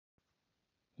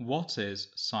What is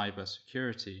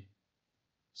cybersecurity?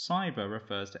 Cyber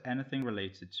refers to anything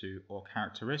related to or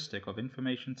characteristic of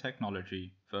information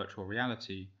technology, virtual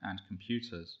reality, and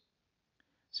computers.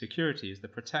 Security is the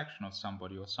protection of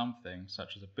somebody or something,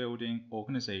 such as a building,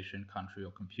 organization, country,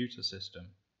 or computer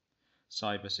system.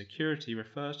 Cybersecurity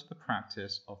refers to the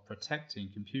practice of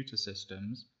protecting computer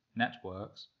systems,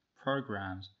 networks,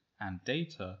 programs, and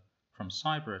data from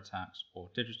cyber attacks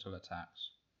or digital attacks.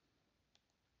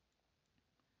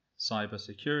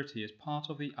 Cybersecurity is part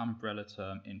of the umbrella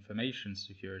term information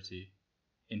security.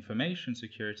 Information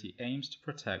security aims to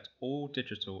protect all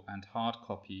digital and hard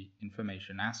copy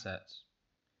information assets.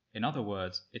 In other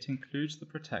words, it includes the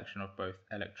protection of both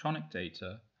electronic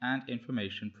data and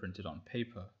information printed on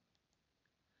paper.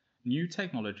 New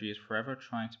technology is forever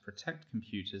trying to protect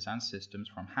computers and systems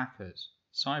from hackers,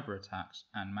 cyber attacks,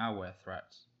 and malware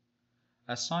threats.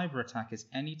 A cyber attack is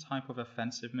any type of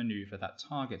offensive maneuver that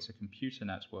targets a computer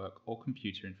network or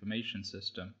computer information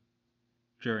system.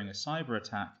 During a cyber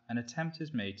attack, an attempt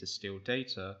is made to steal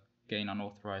data, gain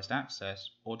unauthorized access,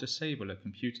 or disable a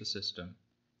computer system.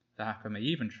 The hacker may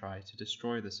even try to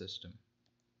destroy the system.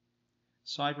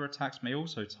 Cyber attacks may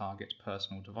also target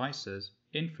personal devices,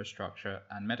 infrastructure,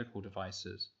 and medical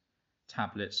devices.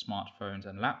 Tablets, smartphones,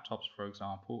 and laptops, for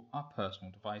example, are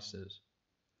personal devices.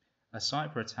 A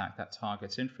cyber attack that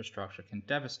targets infrastructure can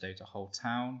devastate a whole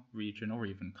town, region, or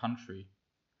even country.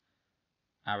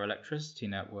 Our electricity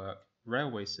network,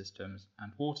 railway systems,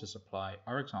 and water supply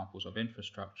are examples of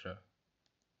infrastructure.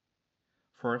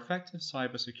 For effective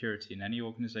cybersecurity in any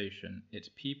organization, its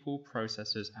people,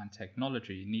 processes, and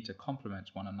technology need to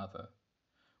complement one another.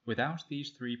 Without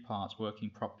these three parts working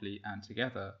properly and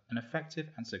together, an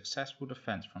effective and successful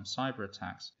defense from cyber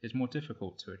attacks is more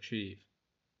difficult to achieve.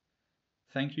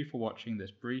 Thank you for watching this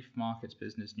brief markets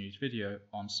business news video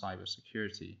on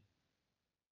cybersecurity.